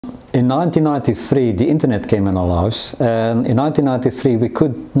In 1993, the internet came in our lives, and in 1993 we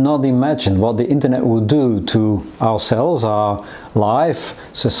could not imagine what the internet would do to ourselves, our life,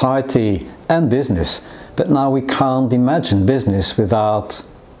 society and business. But now we can't imagine business without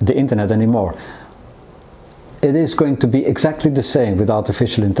the internet anymore. It is going to be exactly the same with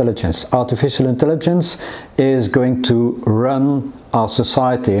artificial intelligence. Artificial intelligence is going to run our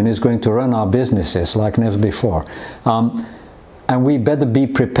society and is going to run our businesses like never before. And we better be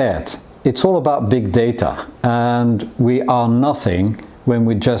prepared. It's all about big data, and we are nothing when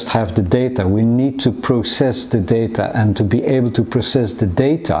we just have the data. We need to process the data, and to be able to process the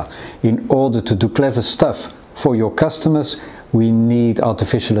data in order to do clever stuff for your customers, we need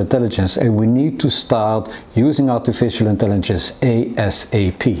artificial intelligence, and we need to start using artificial intelligence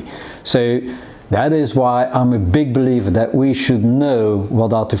ASAP. So that is why I'm a big believer that we should know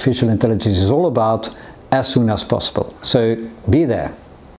what artificial intelligence is all about as soon as possible. So be there.